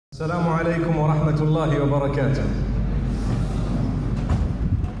السلام عليكم ورحمة الله وبركاته.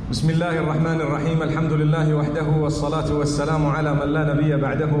 بسم الله الرحمن الرحيم. الحمد لله وحده والصلاة والسلام على من لا نبي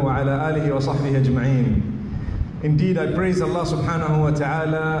بعده وعلى آله وصحبه أجمعين. Indeed, I praise Allah subhanahu wa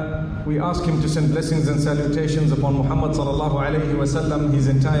ta'ala. We ask Him to send blessings and salutations upon Muhammad sallallahu alayhi wa sallam, his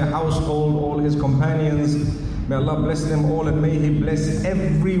entire household, all his companions. May Allah bless them all, and may He bless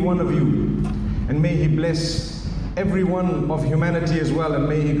every one of you. And may He bless every one of humanity as well, and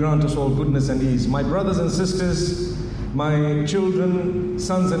may He grant us all goodness and ease. My brothers and sisters, my children,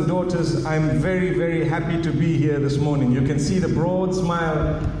 sons and daughters, I'm very, very happy to be here this morning. You can see the broad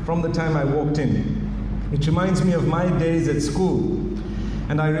smile from the time I walked in. It reminds me of my days at school.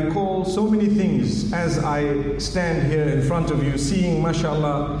 And I recall so many things as I stand here in front of you, seeing,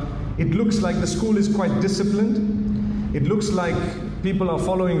 mashallah, it looks like the school is quite disciplined. It looks like people are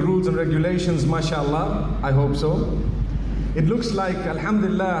following rules and regulations, mashallah. I hope so. It looks like,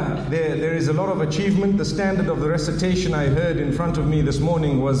 alhamdulillah, there is a lot of achievement. The standard of the recitation I heard in front of me this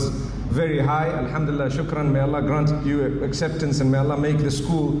morning was very high. Alhamdulillah, shukran. May Allah grant you acceptance, and may Allah make the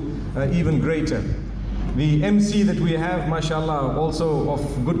school even greater. The MC that we have, mashallah, also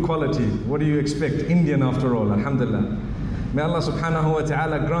of good quality. What do you expect? Indian after all, alhamdulillah. May Allah subhanahu wa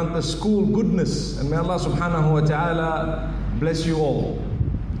ta'ala grant the school goodness, and may Allah subhanahu wa ta'ala bless you all.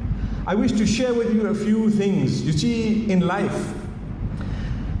 I wish to share with you a few things. You see, in life,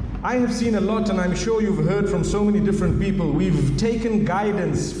 I have seen a lot, and I'm sure you've heard from so many different people. We've taken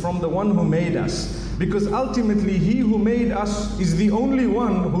guidance from the one who made us, because ultimately He who made us is the only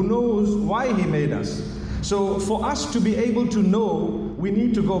one who knows why He made us. So for us to be able to know, we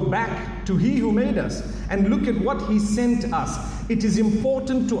need to go back to He who made us and look at what He sent us. It is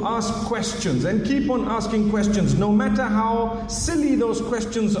important to ask questions and keep on asking questions, no matter how silly those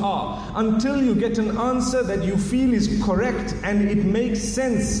questions are, until you get an answer that you feel is correct and it makes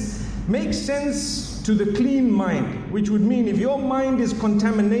sense. Makes sense to the clean mind, which would mean if your mind is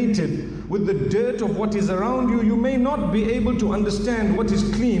contaminated with the dirt of what is around you, you may not be able to understand what is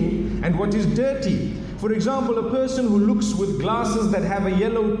clean and what is dirty. For example, a person who looks with glasses that have a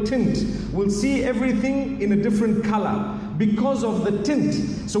yellow tint will see everything in a different color because of the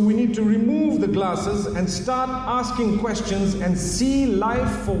tint. So we need to remove the glasses and start asking questions and see life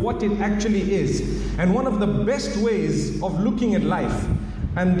for what it actually is. And one of the best ways of looking at life,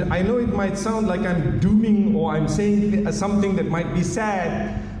 and I know it might sound like I'm dooming or I'm saying something that might be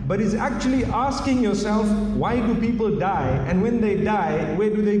sad, but is actually asking yourself, why do people die? And when they die,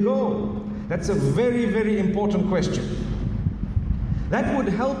 where do they go? That's a very, very important question. That would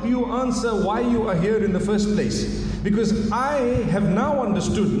help you answer why you are here in the first place. Because I have now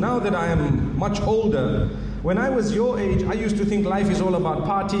understood, now that I am much older, when I was your age, I used to think life is all about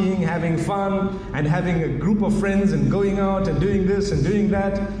partying, having fun, and having a group of friends and going out and doing this and doing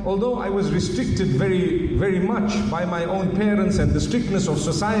that. Although I was restricted very, very much by my own parents and the strictness of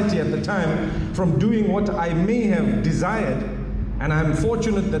society at the time from doing what I may have desired. And I'm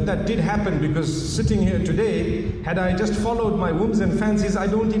fortunate that that did happen, because sitting here today, had I just followed my whims and fancies, I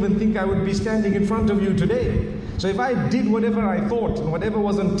don't even think I would be standing in front of you today. So if I did whatever I thought and whatever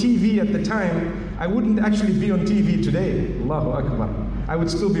was on TV at the time, I wouldn't actually be on TV today. Allahu Akbar. I would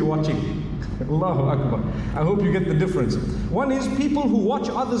still be watching. Allahu Akbar. I hope you get the difference. One is people who watch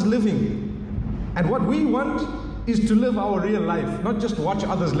others living. And what we want is to live our real life, not just watch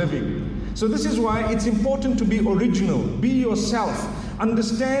others living. So this is why it's important to be original, be yourself.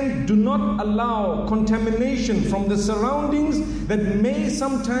 Understand, do not allow contamination from the surroundings that may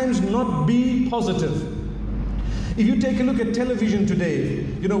sometimes not be positive. If you take a look at television today,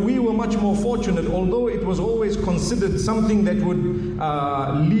 you know, we were much more fortunate, although it was always considered something that would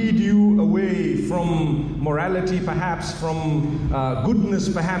lead you away from morality, perhaps, from goodness,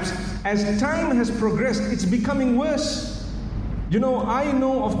 perhaps. As time has progressed, it's becoming worse. You know, I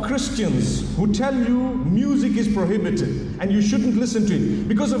know of Christians who tell you music is prohibited and you shouldn't listen to it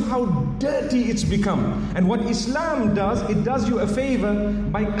because of how dirty it's become. And what Islam does, it does you a favor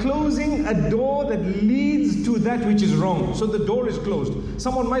by closing a door that leads to that which is wrong. So the door is closed.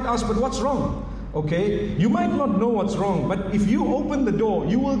 Someone might ask, but what's wrong? Okay, you might not know what's wrong, but if you open the door,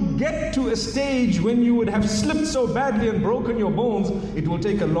 you will get to a stage when you would have slipped so badly and broken your bones, it will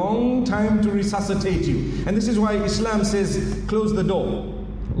take a long time to resuscitate you. And this is why Islam says, close the door.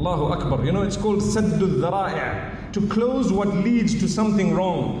 Allahu Akbar. You know, it's called saddul dhara'i', to close what leads to something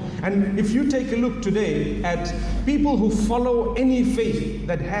wrong. And if you take a look today at people who follow any faith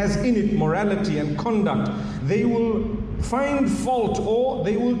that has in it morality and conduct, they will find fault, or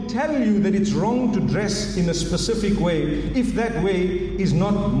they will tell you that it's wrong to dress in a specific way if that way is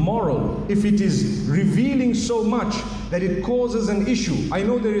not moral, if it is revealing so much that it causes an issue. I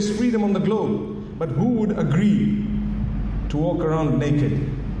know there is freedom on the globe, but who would agree to walk around naked?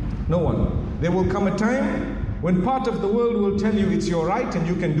 No one. There will come a time when part of the world will tell you it's your right and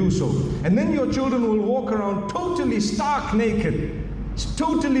you can do so. And then your children will walk around totally stark naked,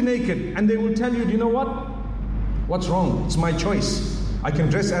 totally naked, and they will tell you, do you know what? What's wrong? It's my choice. I can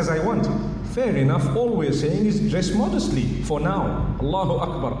dress as I want. Fair enough. All we're saying is dress modestly for now. Allahu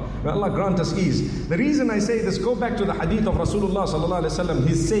Akbar. May Allah grant us ease. The reason I say this, go back to the hadith of Rasulullah sallallahu alaihi wasallam.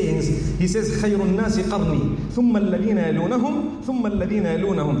 His sayings, he says, خَيْرُ النَّاسِ قَرْنِي ثُمَّ الَّذِينَ يَلُونَهُمْ ثُمَّ الَّذِينَ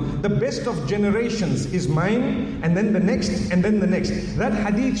يَلُونَهُمْ. The best of generations is mine, and then the next, and then the next. That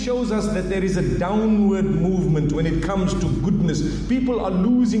hadith shows us that there is a downward movement when it comes to goodness. People are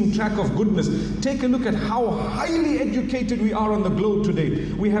losing track of goodness. Take a look at how highly educated we are on the globe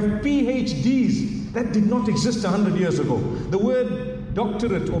today. We have PhDs. That did not exist 100 years ago. The word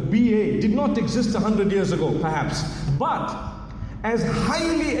doctorate or BA did not exist 100 years ago, perhaps. But as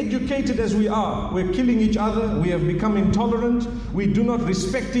highly educated as we are, we're killing each other, we have become intolerant, we do not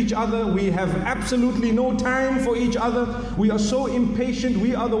respect each other, we have absolutely no time for each other, we are so impatient,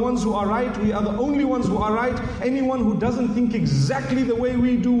 we are the ones who are right, we are the only ones who are right. Anyone who doesn't think exactly the way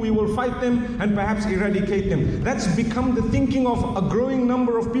we do, we will fight them and perhaps eradicate them. That's become the thinking of a growing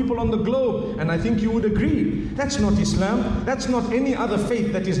number of people on the globe, and I think you would agree. That's not Islam, that's not any other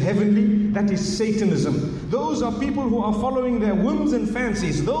faith that is heavenly, that is Satanism. Those are people who are following their whims and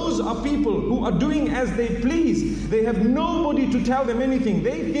fancies. Those are people who are doing as they please. They have nobody to tell them anything.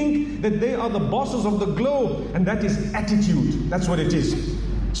 They think that they are the bosses of the globe, and that is attitude. That's what it is.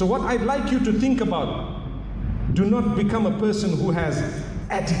 So what I'd like you to think about, do not become a person who has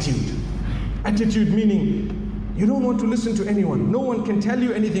attitude. Attitude meaning you don't want to listen to anyone. No one can tell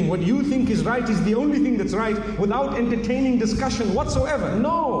you anything. What you think is right is the only thing that's right, without entertaining discussion whatsoever.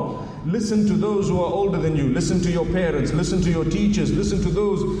 No! Listen to those who are older than you. Listen to your parents. Listen to your teachers. Listen to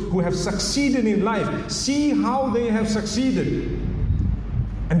those who have succeeded in life. See how they have succeeded.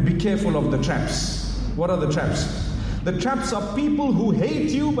 And be careful of the traps. What are the traps? The traps are people who hate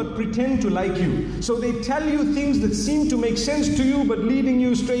you but pretend to like you. So they tell you things that seem to make sense to you but leading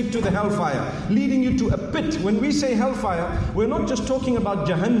you straight to the hellfire, leading you to a pit. When we say hellfire, we're not just talking about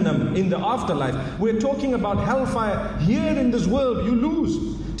Jahannam in the afterlife. We're talking about hellfire here in this world. You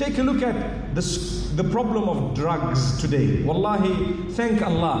lose. Take a look at the problem of drugs today. Wallahi, thank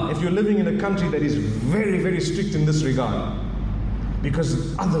Allah if you're living in a country that is very, very strict in this regard.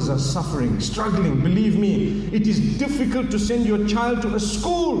 Because others are suffering, struggling. Believe me, it is difficult to send your child to a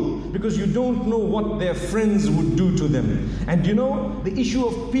school because you don't know what their friends would do to them. And you know, the issue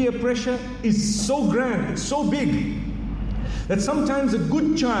of peer pressure is so grand, it's so big, that sometimes a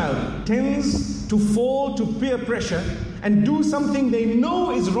good child tends to fall to peer pressure and do something they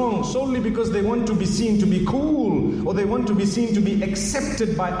know is wrong solely because they want to be seen to be cool, or they want to be seen to be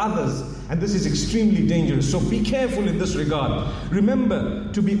accepted by others. And this is extremely dangerous. So be careful in this regard.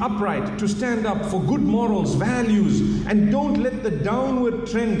 Remember to be upright, to stand up for good morals, values, and don't let the downward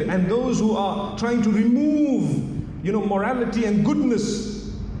trend and those who are trying to remove, morality and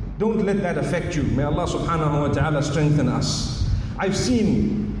goodness, don't let that affect you. May Allah subhanahu wa ta'ala strengthen us. I've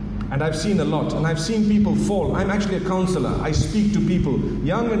seen a lot, and I've seen people fall. I'm actually a counselor. I speak to people,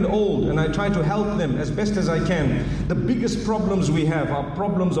 young and old, and I try to help them as best as I can. The biggest problems we have are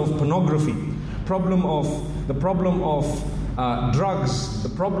problems of pornography, the problem of drugs, the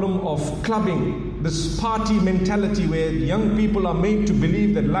problem of clubbing, this party mentality where young people are made to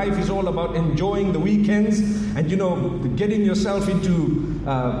believe that life is all about enjoying the weekends and getting yourself into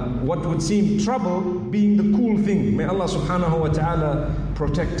what would seem trouble being the cool thing. May Allah subhanahu wa ta'ala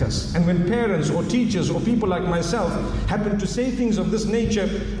protect us. And when parents or teachers or people like myself happen to say things of this nature,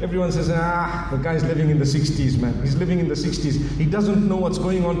 everyone says, the guy's living in the 60s, man. He's living in the 60s. He doesn't know what's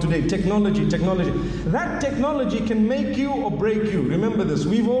going on today. Technology. That technology can make you or break you. Remember this.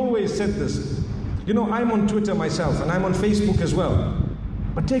 We've always said this. I'm on Twitter myself, and I'm on Facebook as well.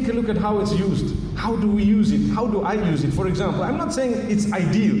 But take a look at how it's used. How do we use it? How do I use it? For example, I'm not saying it's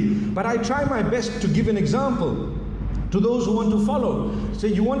ideal, but I try my best to give an example to those who want to follow. Say,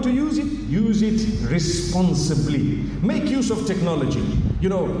 you want to use it responsibly. Make use of technology.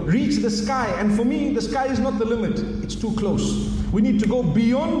 Reach the sky. And for me, the sky is not the limit. It's too close. We need to go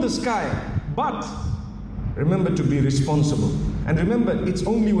beyond the sky. But remember to be responsible. And remember, it's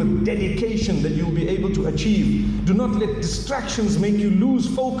only with dedication that you'll be able to achieve. Do not let distractions make you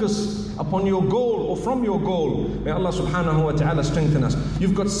lose focus upon your goal or from your goal. May Allah subhanahu wa ta'ala strengthen us.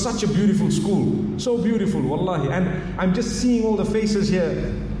 You've got such a beautiful school. So beautiful, wallahi. And I'm just seeing all the faces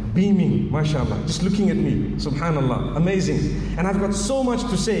here beaming, mashallah, just looking at me. Subhanallah, amazing. And I've got so much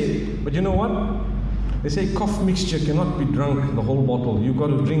to say. But you know what? They say cough mixture cannot be drunk, the whole bottle. You've got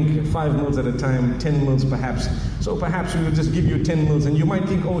to drink 5 mils at a time, 10 mils perhaps. So perhaps we will just give you 10 mils. And you might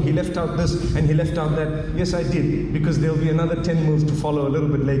think, oh, he left out this and he left out that. Yes, I did, because there'll be another 10 mils to follow a little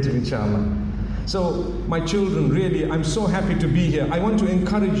bit later, inshallah. So my children, really, I'm so happy to be here. I want to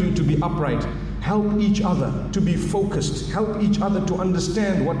encourage you to be upright. Help each other to be focused. Help each other to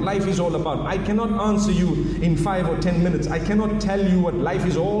understand what life is all about. I cannot answer you in 5 or 10 minutes. I cannot tell you what life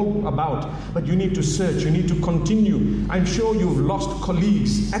is all about. But you need to search. You need to continue. I'm sure you've lost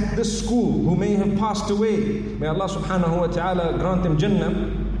colleagues at this school who may have passed away. May Allah subhanahu wa ta'ala grant them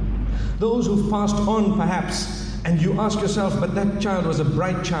Jannah. Those who've passed on perhaps, and you ask yourself, but that child was a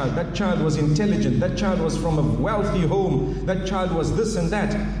bright child, that child was intelligent, that child was from a wealthy home, that child was this and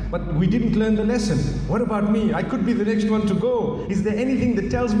that, but we didn't learn the lesson. What about me? I could be the next one to go. Is there anything that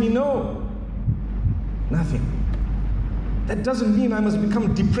tells me no? Nothing. That doesn't mean I must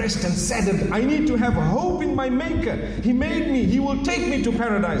become depressed and saddened. I need to have hope in my Maker. He made me. He will take me to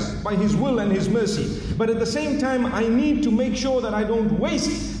paradise by His will and His mercy. But at the same time, I need to make sure that I don't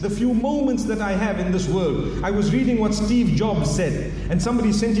waste the few moments that I have in this world. I was reading what Steve Jobs said, and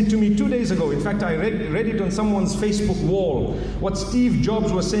somebody sent it to me 2 days ago. In fact, I read it on someone's Facebook wall. What Steve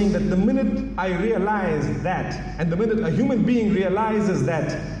Jobs was saying, that the minute I realize that, and the minute a human being realizes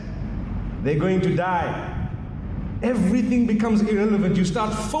that they're going to die, everything becomes irrelevant. You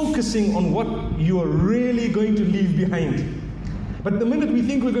start focusing on what you are really going to leave behind. But the minute we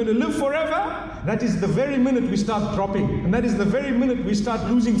think we're going to live forever, that is the very minute we start dropping. And that is the very minute we start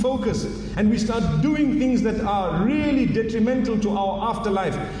losing focus. And we start doing things that are really detrimental to our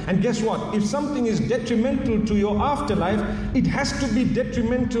afterlife. And guess what? If something is detrimental to your afterlife, it has to be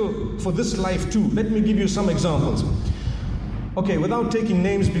detrimental for this life too. Let me give you some examples. Okay, without taking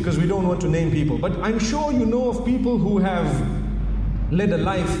names, because we don't want to name people, but I'm sure you know of people who have led a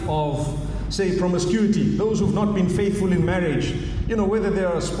life of, say, promiscuity, those who've not been faithful in marriage. You know, whether they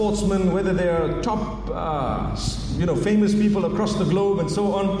are sportsmen, whether they are top, famous people across the globe and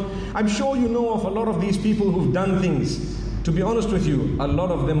so on. I'm sure you know of a lot of these people who've done things. To be honest with you, a lot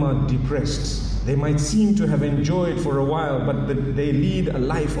of them are depressed. They might seem to have enjoyed for a while, but they lead a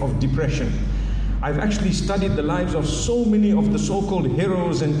life of depression. I've actually studied the lives of so many of the so-called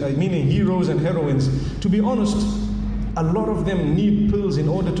heroes, and meaning heroes and heroines. To be honest, a lot of them need pills in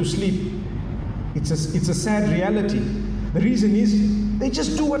order to sleep. It's a sad reality. The reason is they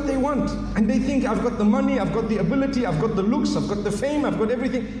just do what they want, and they think, I've got the money, I've got the ability, I've got the looks, I've got the fame, I've got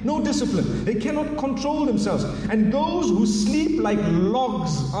everything. No discipline. They cannot control themselves. And those who sleep like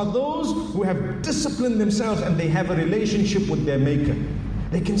logs are those who have disciplined themselves and they have a relationship with their Maker.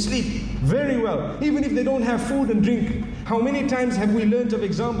 They can sleep very well, even if they don't have food and drink. How many times have we learnt of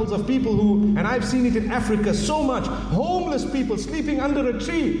examples of people who, and I've seen it in Africa so much, homeless people sleeping under a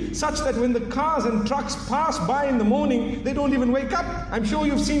tree, such that when the cars and trucks pass by in the morning, they don't even wake up. I'm sure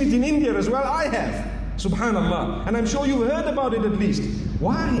you've seen it in India as well. I have. Subhanallah. And I'm sure you've heard about it at least.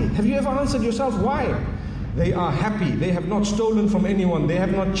 Why? Have you ever answered yourself why? They are happy. They have not stolen from anyone. They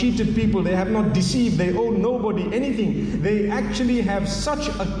have not cheated people. They have not deceived. They owe nobody anything. They actually have such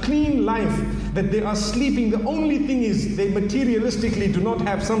a clean life that they are sleeping. The only thing is they materialistically do not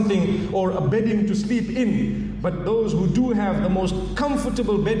have something or a bedding to sleep in. But those who do have the most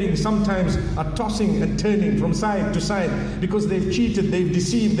comfortable bedding sometimes are tossing and turning from side to side because they've cheated, they've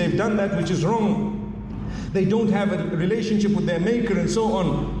deceived, they've done that which is wrong. They don't have a relationship with their Maker and so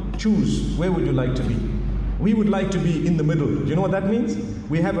on. Choose. Where would you like to be? We would like to be in the middle. Do you know what that means?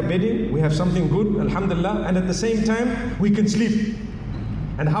 We have a bedding, we have something good, alhamdulillah, and at the same time, we can sleep.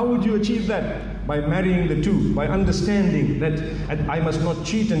 And how would you achieve that? By marrying the two, by understanding that I must not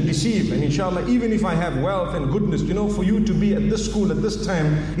cheat and deceive. And inshallah, even if I have wealth and goodness, you know, for you to be at this school at this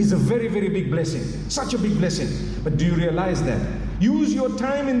time is a very, very big blessing. Such a big blessing. But do you realize that? Use your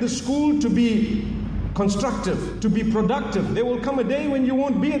time in the school to be constructive, to be productive. There will come a day when you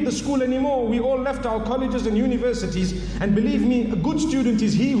won't be at the school anymore. We all left our colleges and universities, and believe me, a good student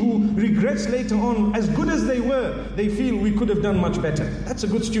is he who regrets later on, as good as they were, they feel we could have done much better. That's a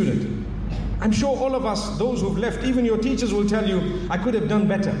good student. I'm sure all of us, those who've left, even your teachers will tell you, I could have done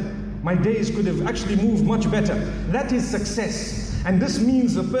better. My days could have actually moved much better. That is success. And this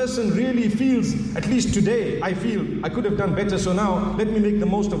means the person really feels, at least today, I feel I could have done better, so now let me make the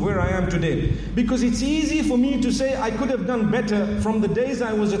most of where I am today. Because it's easy for me to say I could have done better from the days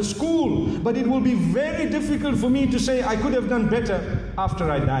I was at school, but it will be very difficult for me to say I could have done better after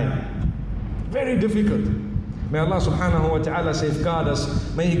I die. Very difficult. May Allah subhanahu wa ta'ala safeguard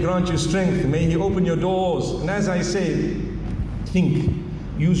us. May He grant you strength. May He open your doors. And as I say, think,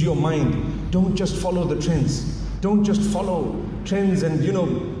 use your mind. Don't just follow the trends. Don't just follow trends and,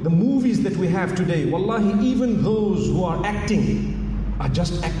 the movies that we have today, wallahi, even those who are acting are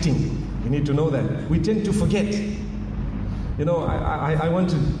just acting. You need to know that. We tend to forget. You know, I want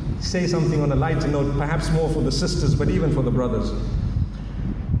to say something on a lighter note, perhaps more for the sisters, but even for the brothers.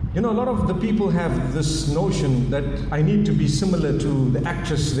 You know, a lot of the people have this notion that I need to be similar to the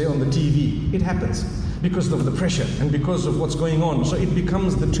actress there on the TV. It happens because of the pressure and because of what's going on. So it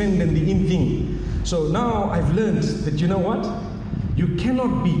becomes the trend and the in thing. So now I've learned that, you know what? You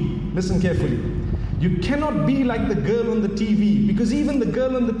cannot be, listen carefully, you cannot be like the girl on the TV, because even the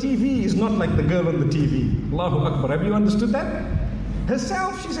girl on the TV is not like the girl on the TV. Allahu Akbar. Have you understood that?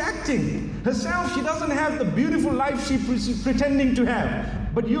 Herself, she's acting. Herself, she doesn't have the beautiful life she's pretending to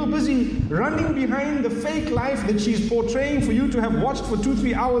have. But you're busy running behind the fake life that she's portraying for you to have watched for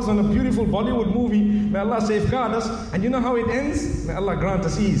 2-3 hours on a beautiful Bollywood movie. May Allah safeguard us. And you know how it ends? May Allah grant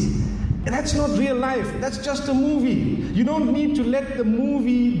us ease. And that's not real life. That's just a movie. You don't need to let the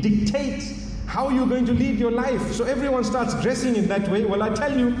movie dictate how you're going to lead your life. So everyone starts dressing in that way. Well, I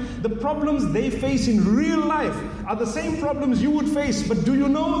tell you, the problems they face in real life are the same problems you would face, but do you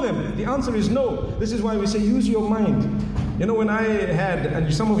know them? The answer is no. This is why we say use your mind. You know, when I had,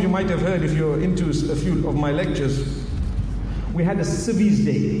 and some of you might have heard if you're into a few of my lectures, we had a Civies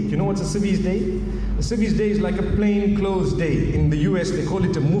Day. Do you know what's a Civies Day? A Civies Day is like a plain clothes day. In the US, they call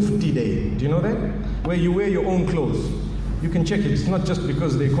it a Mufti Day. Do you know that? Where you wear your own clothes. You can check it. It's not just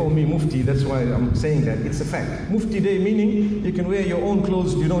because they call me Mufti, that's why I'm saying that. It's a fact. Mufti Day meaning you can wear your own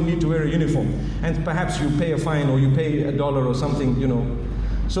clothes, you don't need to wear a uniform. And perhaps you pay a fine or you pay $1 or something, you know.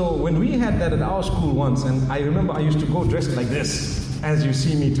 So when we had that at our school once, and I remember I used to go dressed like this, as you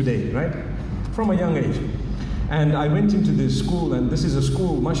see me today, right? From a young age. And I went into this school, and this is a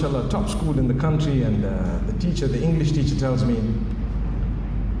school, mashallah, top school in the country, and the teacher, the English teacher tells me,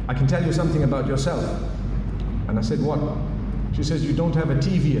 I can tell you something about yourself. And I said, what? She says, you don't have a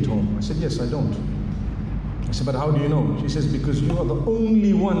TV at home. I said, yes, I don't. I said, but how do you know? She says, because you are the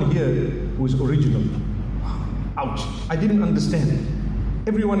only one here who is original. Ouch. I didn't understand.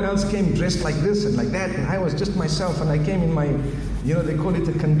 Everyone else came dressed like this and like that, and I was just myself, and I came in my, you know, they call it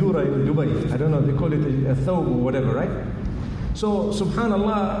a kandura in Dubai. I don't know, they call it a thawb or whatever, right? So,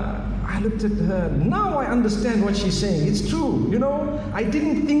 subhanallah, I looked at her. Now I understand what she's saying. It's true, you know. I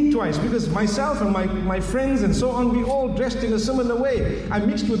didn't think twice, because myself and my friends and so on, we all dressed in a similar way. I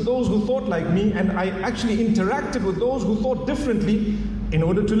mixed with those who thought like me, and I actually interacted with those who thought differently in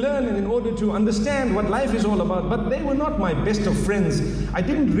order to learn and in order to understand what life is all about. But they were not my best of friends. I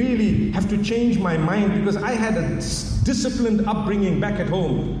didn't really have to change my mind because I had a disciplined upbringing back at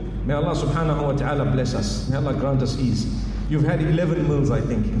home. May Allah subhanahu wa ta'ala bless us. May Allah grant us ease. You've had 11 meals, I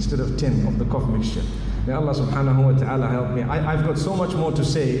think, instead of 10 of the cough mixture. May Allah subhanahu wa ta'ala help me. I've got so much more to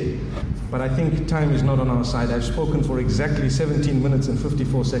say, but I think time is not on our side. I've spoken for exactly 17 minutes and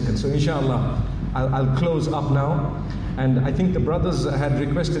 54 seconds. So inshallah, I'll close up now. And I think the brothers had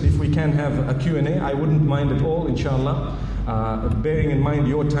requested if we can have a Q&A. I wouldn't mind at all, inshallah. Bearing in mind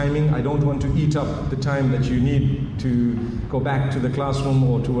your timing, I don't want to eat up the time that you need to go back to the classroom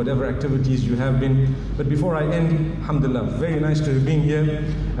or to whatever activities you have been. But before I end, alhamdulillah, very nice to have been here.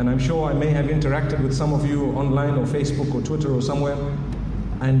 And I'm sure I may have interacted with some of you online or Facebook or Twitter or somewhere.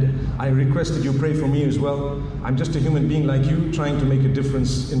 And I requested you pray for me as well. I'm just a human being like you, trying to make a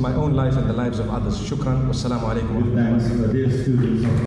difference in my own life and the lives of others. Shukran. Wassalamu alaikum.